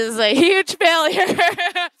 this is a huge failure.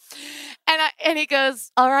 and he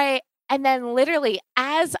goes, all right. And then literally,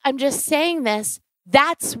 as I'm just saying this,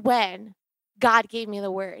 that's when God gave me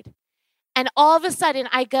the word. And all of a sudden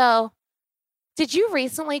I go, did you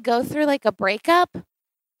recently go through like a breakup?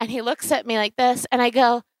 And he looks at me like this, and I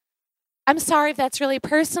go, I'm sorry if that's really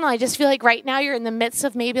personal. I just feel like right now you're in the midst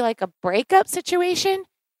of maybe like a breakup situation.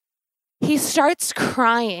 He starts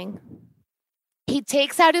crying. He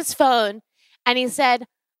takes out his phone and he said,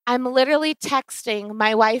 I'm literally texting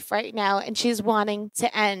my wife right now, and she's wanting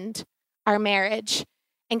to end our marriage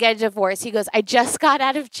and get a divorce. He goes, I just got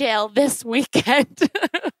out of jail this weekend.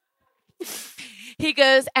 He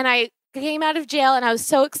goes, and I came out of jail and I was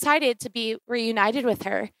so excited to be reunited with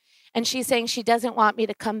her. And she's saying she doesn't want me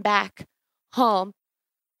to come back home.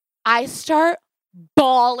 I start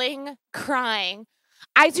bawling, crying.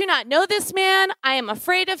 I do not know this man. I am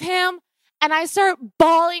afraid of him. And I start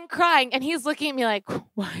bawling, crying. And he's looking at me like,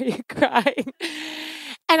 why are you crying?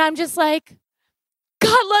 And I'm just like,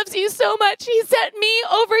 God loves you so much. He sent me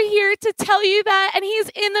over here to tell you that. And he's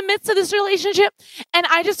in the midst of this relationship. And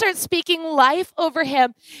I just start speaking life over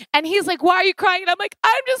him. And he's like, why are you crying? And I'm like,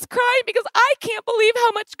 I'm just crying because I can't believe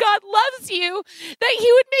how much God loves you, that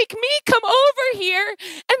he would make me come over here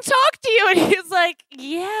and talk to you. And he's like,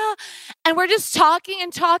 yeah. And we're just talking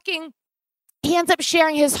and talking. He ends up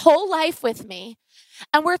sharing his whole life with me.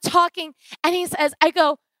 And we're talking. And he says, I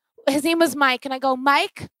go, his name was Mike. And I go,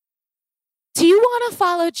 Mike, do you want to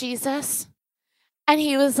follow Jesus? And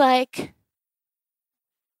he was like,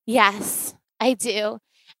 yes, I do.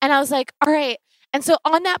 And I was like, all right. And so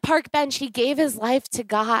on that park bench, he gave his life to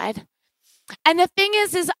God. And the thing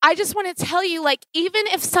is I just want to tell you, like, even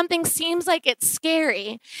if something seems like it's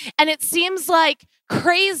scary and it seems like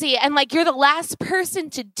crazy and like you're the last person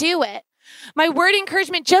to do it, my word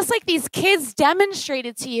encouragement, just like these kids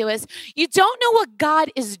demonstrated to you, is you don't know what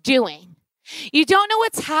God is doing. You don't know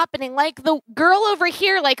what's happening. Like the girl over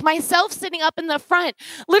here, like myself sitting up in the front,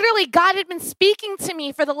 literally God had been speaking to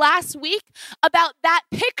me for the last week about that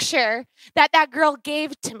picture that girl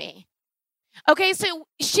gave to me. Okay, so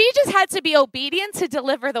she just had to be obedient to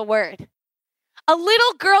deliver the word. A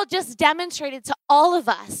little girl just demonstrated to all of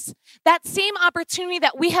us that same opportunity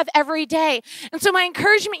that we have every day. And so my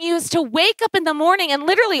encouragement to you is to wake up in the morning and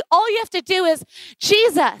literally all you have to do is,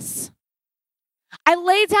 Jesus, I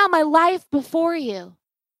lay down my life before you.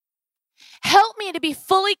 Help me to be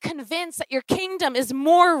fully convinced that your kingdom is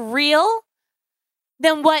more real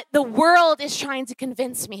than what the world is trying to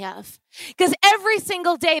convince me of. Because every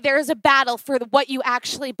single day there is a battle for what you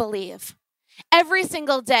actually believe. Every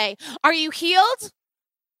single day. Are you healed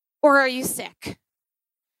or are you sick?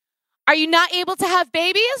 Are you not able to have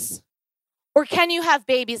babies? Or can you have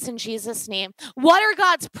babies in Jesus' name? What are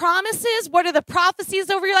God's promises? What are the prophecies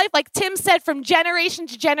over your life? Like Tim said, from generation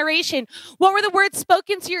to generation. What were the words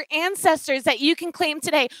spoken to your ancestors that you can claim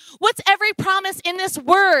today? What's every promise in this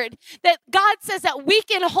word that God says that we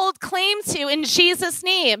can hold claim to in Jesus'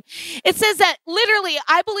 name? It says that literally,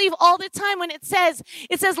 I believe all the time when it says,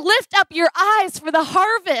 lift up your eyes for the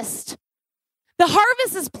harvest. The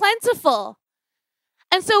harvest is plentiful.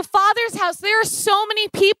 And so Father's House, there are so many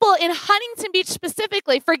people in Huntington Beach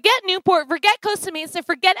specifically. Forget Newport, forget Costa Mesa,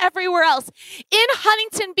 forget everywhere else. In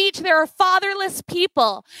Huntington Beach, there are fatherless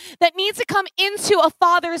people that need to come into a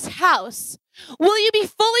father's house. Will you be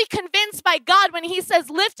fully convinced by God when he says,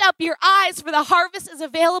 lift up your eyes for the harvest is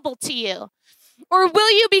available to you? Or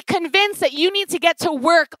will you be convinced that you need to get to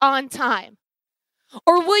work on time?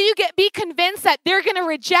 Or will you be convinced that they're going to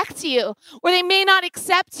reject you, or they may not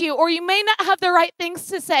accept you, or you may not have the right things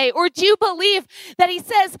to say? Or do you believe that he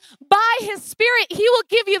says, by his Spirit, he will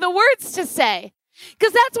give you the words to say?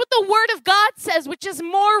 Because that's what the Word of God says, which is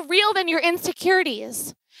more real than your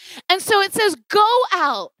insecurities. And so it says, go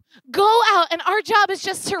out, and our job is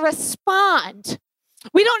just to respond.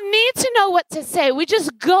 We don't need to know what to say. We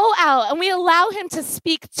just go out, and we allow him to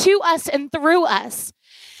speak to us and through us.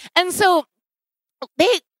 And so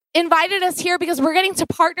they invited us here because we're getting to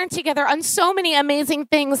partner together on so many amazing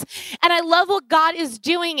things. And I love what God is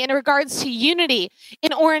doing in regards to unity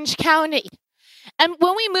in Orange County. And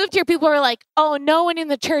when we moved here, people were like, oh, no one in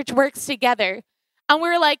the church works together. And we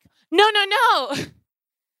were like, no.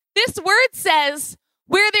 This word says,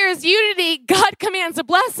 where there is unity, God commands a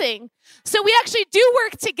blessing. So we actually do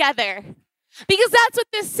work together because that's what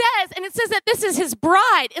this says. And it says that this is his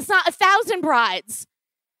bride. It's not 1,000 brides.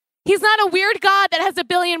 He's not a weird God that has 1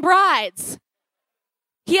 billion brides.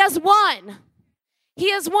 He has one.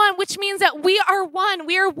 He has one, which means that we are one.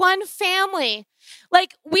 We are one family.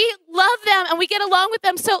 Like, we love them and we get along with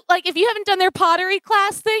them. So, like, if you haven't done their pottery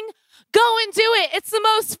class thing, go and do it. It's the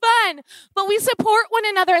most fun. But we support one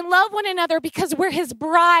another and love one another because we're his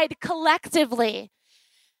bride collectively.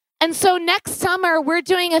 And so next summer, we're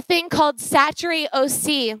doing a thing called Saturate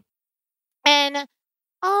OC. And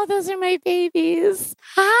Oh, those are my babies.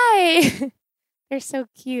 Hi. They're so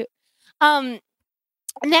cute.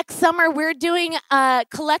 Next summer, we're doing a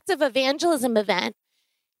collective evangelism event,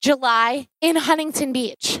 July, in Huntington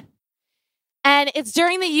Beach. And it's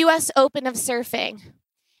during the U.S. Open of surfing.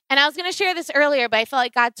 And I was going to share this earlier, but I felt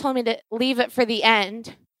like God told me to leave it for the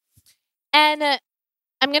end. And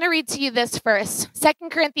I'm going to read to you this first.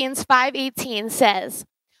 2 Corinthians 5:18 says,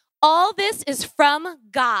 "All this is from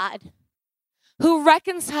God, who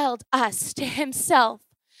reconciled us to himself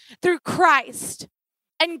through Christ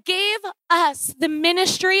and gave us the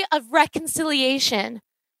ministry of reconciliation."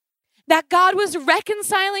 That God was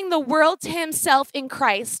reconciling the world to himself in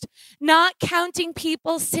Christ, not counting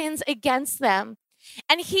people's sins against them.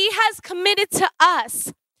 And he has committed to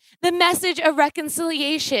us the message of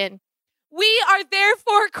reconciliation. We are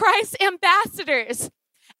therefore Christ's ambassadors,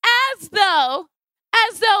 as though,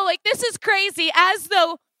 like this is crazy, as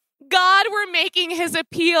though God were making his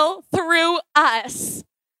appeal through us.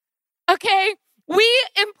 Okay? We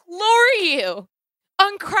implore you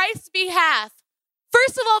on Christ's behalf.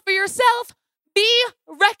 First of all, for yourself, be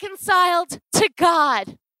reconciled to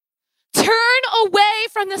God. Turn away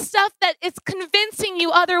from the stuff that is convincing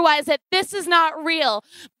you otherwise that this is not real.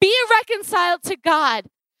 Be reconciled to God.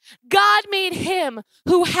 God made him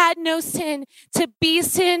who had no sin to be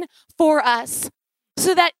sin for us,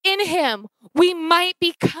 so that in him we might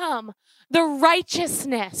become the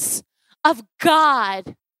righteousness of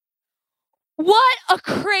God. What a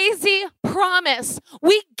crazy promise.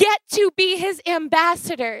 We get to be his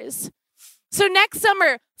ambassadors. So next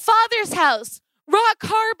summer, Father's House, Rock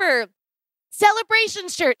Harbor,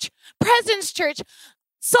 Celebrations Church, Presence Church,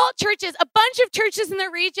 Salt Churches, a bunch of churches in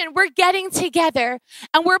the region, we're getting together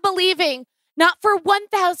and we're believing not for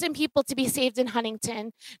 1,000 people to be saved in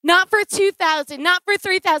Huntington, not for 2,000, not for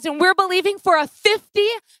 3,000. We're believing for a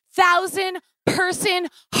 50,000 person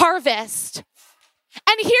harvest.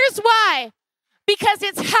 And here's why. Because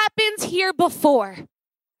it's happened here before.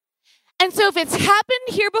 And so if it's happened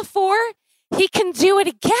here before, he can do it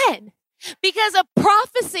again. Because a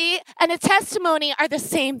prophecy and a testimony are the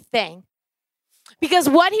same thing. Because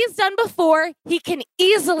what he's done before, he can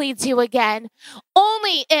easily do again.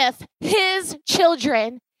 Only if his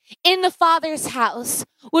children in the Father's house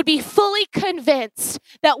would be fully convinced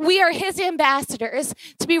that we are his ambassadors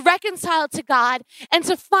to be reconciled to God and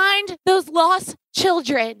to find those lost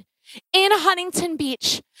children in Huntington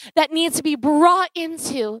Beach that need to be brought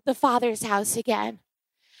into the Father's house again.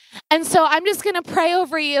 And so I'm just going to pray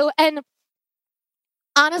over you. And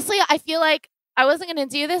honestly, I feel like I wasn't going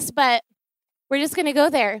to do this, but we're just going to go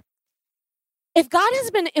there. If God has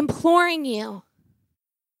been imploring you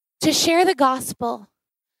to share the gospel,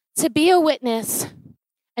 to be a witness,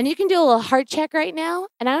 and you can do a little heart check right now,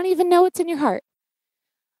 and I don't even know what's in your heart.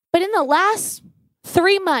 But in the last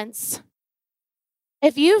 3 months,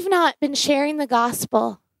 if you've not been sharing the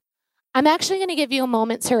gospel, I'm actually going to give you a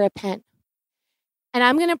moment to repent. And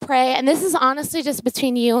I'm going to pray, and this is honestly just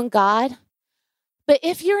between you and God. But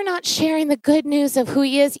if you're not sharing the good news of who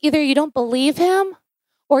he is, either you don't believe him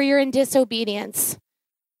or you're in disobedience.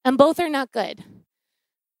 And both are not good.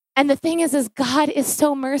 And the thing is God is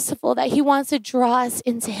so merciful that he wants to draw us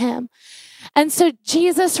into him. And so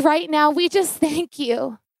Jesus, right now, we just thank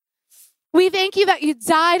you. We thank you that you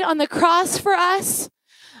died on the cross for us.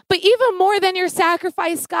 But even more than your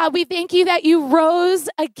sacrifice, God, we thank you that you rose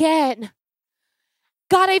again.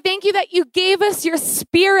 God, I thank you that you gave us your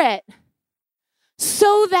spirit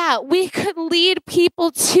so that we could lead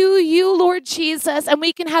people to you, Lord Jesus, and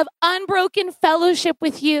we can have unbroken fellowship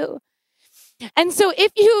with you. And so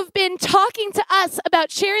if you have been talking to us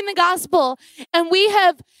about sharing the gospel and we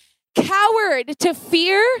have cowered to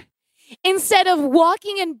fear instead of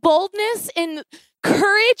walking in boldness and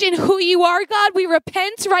courage in who you are, God, we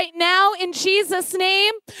repent right now in Jesus'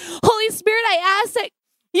 name. Holy Spirit, I ask that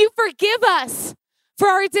you forgive us for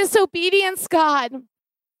our disobedience, God.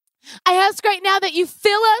 I ask right now that you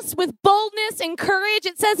fill us with boldness and courage.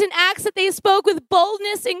 It says in Acts that they spoke with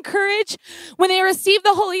boldness and courage when they received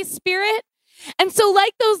the Holy Spirit. And so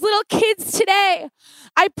like those little kids today,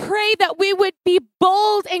 I pray that we would be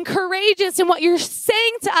bold and courageous in what you're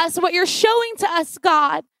saying to us, what you're showing to us,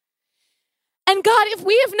 God. And God, if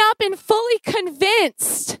we have not been fully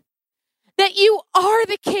convinced that you are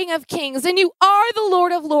the King of Kings and you are the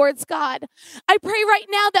Lord of Lords, God, I pray right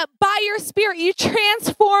now that by your Spirit, you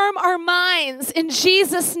transform our minds in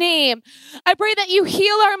Jesus' name. I pray that you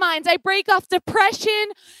heal our minds. I break off depression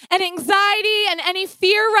and anxiety and any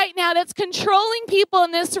fear right now that's controlling people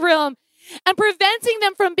in this room and preventing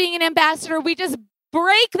them from being an ambassador. We just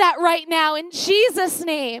break that right now in Jesus'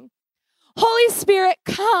 name. Holy Spirit,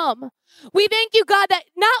 come. We thank you, God, that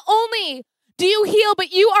not only do you heal,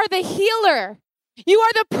 but you are the healer. You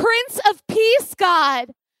are the Prince of Peace,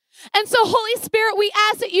 God. And so, Holy Spirit, we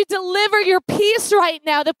ask that you deliver your peace right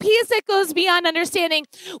now, the peace that goes beyond understanding,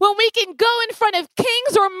 when we can go in front of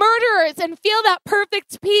kings or murderers and feel that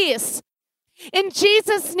perfect peace. In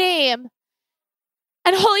Jesus' name.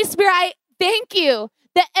 And Holy Spirit, I thank you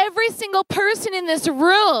that every single person in this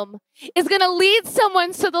room is going to lead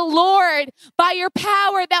someone to the Lord by your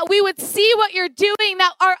power, that we would see what you're doing,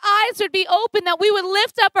 that our eyes would be open, that we would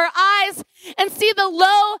lift up our eyes and see the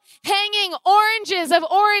low-hanging oranges of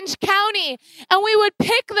Orange County, and we would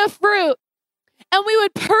pick the fruit, and we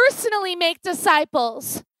would personally make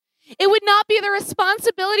disciples. It would not be the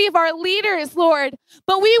responsibility of our leaders, Lord,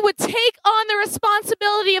 but we would take on the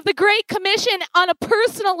responsibility of the Great Commission on a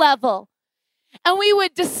personal level. And we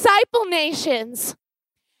would disciple nations.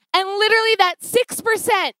 And literally that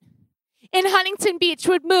 6% in Huntington Beach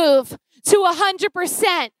would move to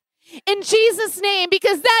 100% in Jesus' name,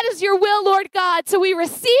 because that is your will, Lord God. So we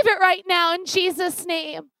receive it right now in Jesus'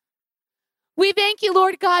 name. We thank you,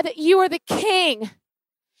 Lord God, that you are the King.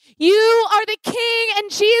 You are the King, and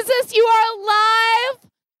Jesus, you are alive.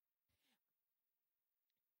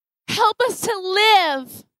 Help us to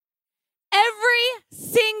live every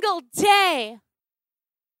single day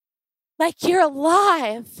like you're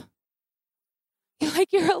alive.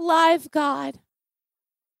 Like you're alive, God.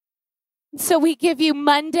 And so we give you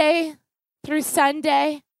Monday through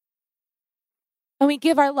Sunday, and we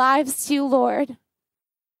give our lives to you, Lord.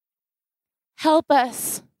 Help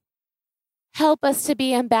us. Help us to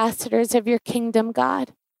be ambassadors of your kingdom,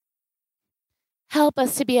 God. Help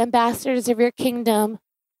us to be ambassadors of your kingdom.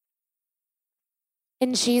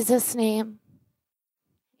 In Jesus' name,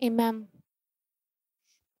 amen.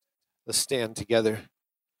 Let's stand together.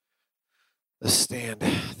 Let's stand.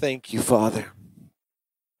 Thank you, Father.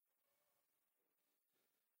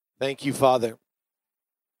 Thank you, Father.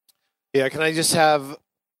 Yeah, can I just have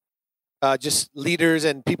just leaders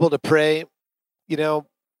and people to pray? You know,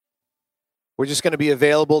 we're just going to be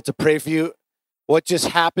available to pray for you. What just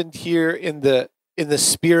happened here in the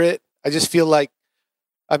spirit? I just feel like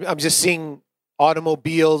I'm just seeing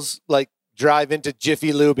automobiles like drive into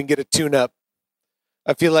Jiffy Lube and get a tune-up.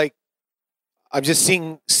 I feel like I'm just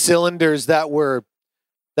seeing cylinders that were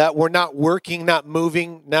not working, not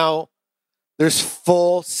moving. Now there's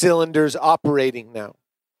full cylinders operating now.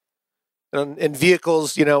 And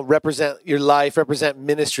vehicles, you know, represent your life, represent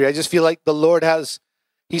ministry. I just feel like the Lord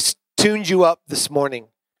He's tuned you up this morning.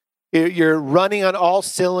 You're running on all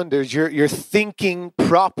cylinders. You're thinking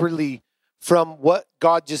properly from what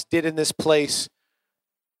God just did in this place.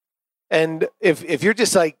 And if you're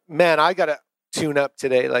just like, man, I got to tune up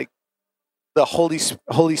today, like the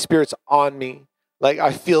Holy Spirit's on me. Like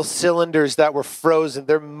I feel cylinders that were frozen.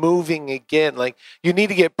 They're moving again. Like you need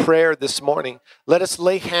to get prayer this morning. Let us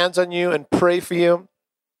lay hands on you and pray for you.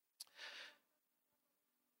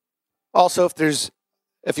 Also,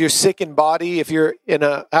 if you're sick in body, if you're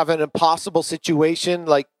have an impossible situation,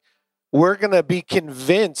 like we're going to be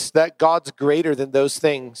convinced that God's greater than those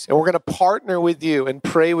things. And we're going to partner with you and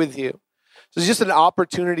pray with you. So it's just an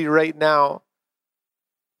opportunity right now.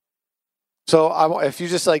 So if you're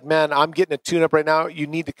just like, man, I'm getting a tune-up right now, you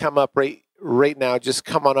need to come up right now. Just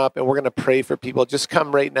come on up and we're going to pray for people. Just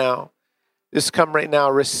come right now. Just come right now.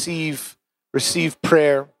 Receive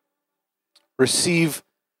prayer. Receive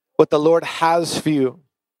what the Lord has for you.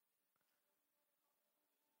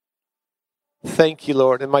 Thank you,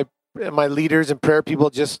 Lord. And my leaders and prayer people,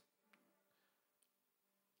 just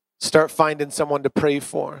start finding someone to pray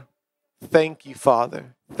for. Thank you,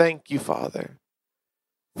 Father. Thank you, Father.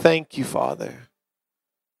 Thank you, Father.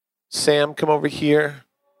 Sam, come over here.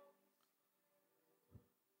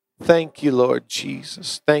 Thank you, Lord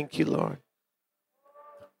Jesus. Thank you, Lord.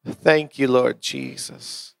 Thank you, Lord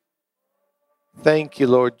Jesus. Thank you,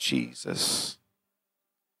 Lord Jesus.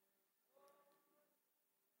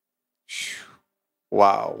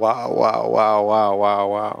 Wow, wow, wow, wow, wow, wow,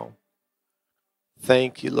 wow.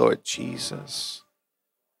 Thank you, Lord Jesus.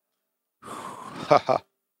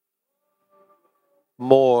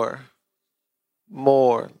 More,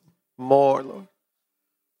 Lord.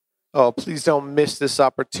 Oh, please don't miss this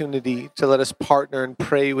opportunity to let us partner and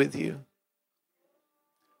pray with you.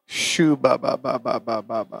 Shoo ba ba ba ba ba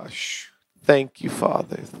ba ba. Thank you,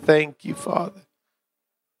 Father. Thank you, Father.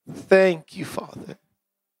 Thank you, Father,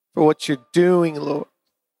 for what you're doing, Lord.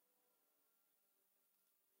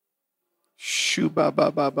 Shoo ba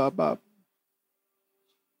ba ba ba ba.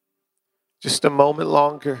 Just a moment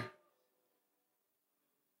longer.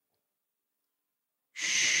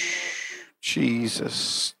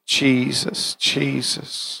 Jesus, Jesus,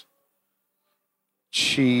 Jesus,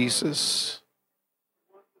 Jesus,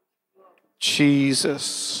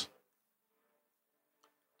 Jesus,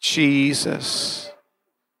 Jesus.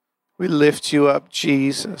 We lift you up,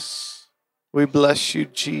 Jesus. We bless you,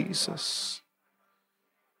 Jesus.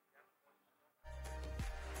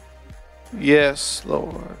 Yes,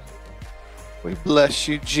 Lord. We bless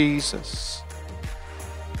you, Jesus.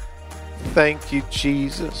 Thank you,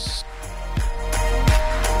 Jesus.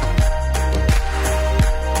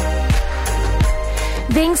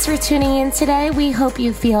 Thanks for tuning in today. We hope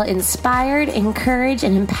you feel inspired, encouraged,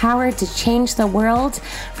 and empowered to change the world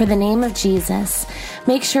for the name of Jesus.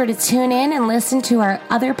 Make sure to tune in and listen to our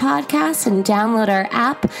other podcasts and download our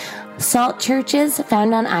app, Salt Churches,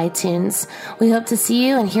 found on iTunes. We hope to see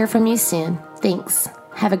you and hear from you soon. Thanks.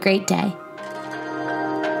 Have a great day.